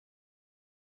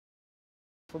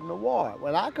from the war.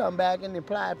 When I come back and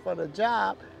applied for the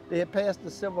job, they had passed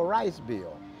the Civil Rights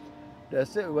Bill.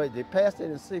 They passed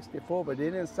it in '64, but they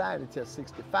didn't sign it until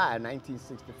 '65,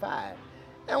 1965.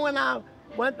 And when I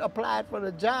applied for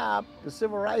the job, the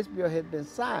Civil Rights Bill had been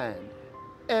signed.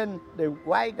 And the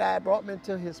white guy brought me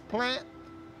to his plant,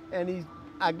 and he,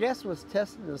 I guess, was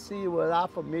testing to see whether I'm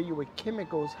familiar with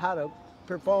chemicals, how to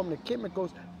perform the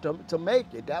chemicals to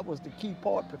make it. That was the key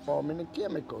part, performing the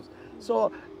chemicals.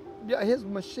 So yeah, his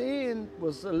machine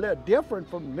was a little different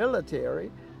from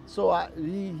military. So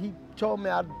he told me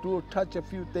I'd touch a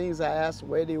few things. I asked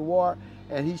where they were,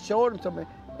 and he showed them to me.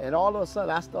 And all of a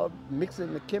sudden, I started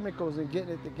mixing the chemicals and getting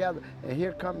it together. And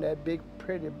here come that big,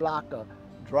 pretty block of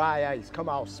dry ice, come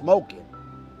out smoking.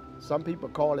 Some people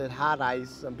call it hot ice,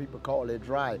 some people call it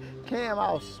dry. Came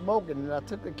out smoking, and I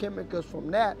took the chemicals from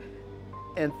that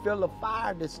and filled a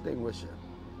fire extinguisher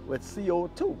with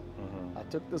CO2. I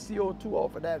took the CO2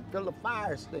 off of that and filled a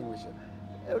fire extinguisher.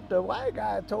 The white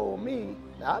guy told me,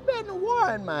 I've been in the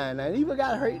war in mine, and even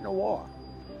got hurt in the war.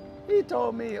 He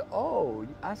told me, oh,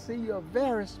 I see you're a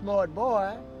very smart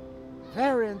boy,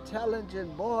 very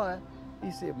intelligent boy.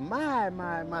 He said, my.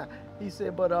 He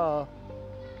said, but I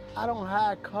don't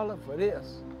hide color for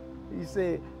this. He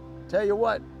said, tell you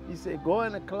what, he said, go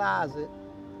in the closet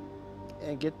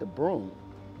and get the broom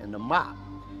and the mop.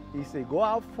 He said, go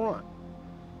out front,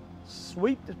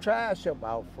 sweep the trash up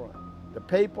out front, the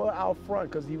paper out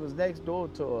front, because he was next door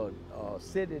to a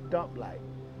city dump light,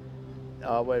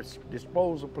 where it's a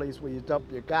disposal place where you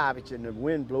dump your garbage and the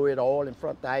wind blew it all in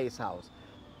front of the ice house.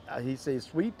 He said,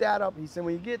 sweep that up. He said,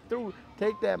 when you get through,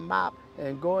 take that mop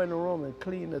and go in the room and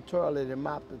clean the toilet and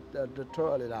mop the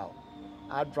toilet out.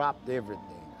 I dropped everything.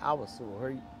 I was so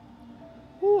hurt.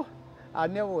 Whew.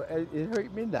 It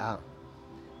hurt me down.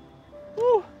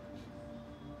 Whew.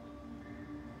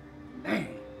 Man,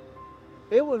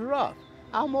 it was rough.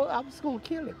 I was gonna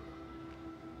kill him.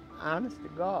 Honest to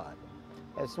God.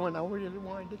 That's when I really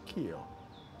wanted to kill.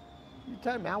 You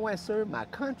tell me I went to serve my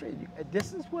country,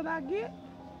 this is what I get?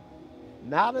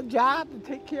 Not a job to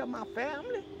take care of my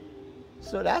family?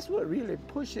 So that's what really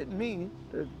pushed me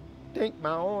to think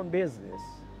my own business.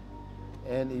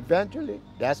 And eventually,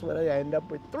 that's what I ended up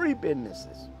with 3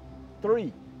 businesses.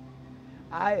 3.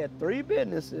 I had 3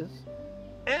 businesses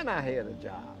and I had a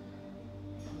job.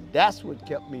 That's what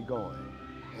kept me going.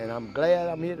 And I'm glad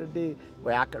I'm here today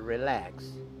where I could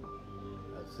relax.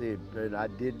 I said, I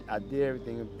did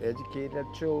everything, educated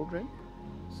children.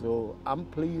 So I'm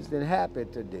pleased and happy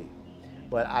today.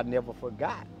 But I never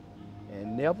forgot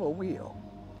and never will.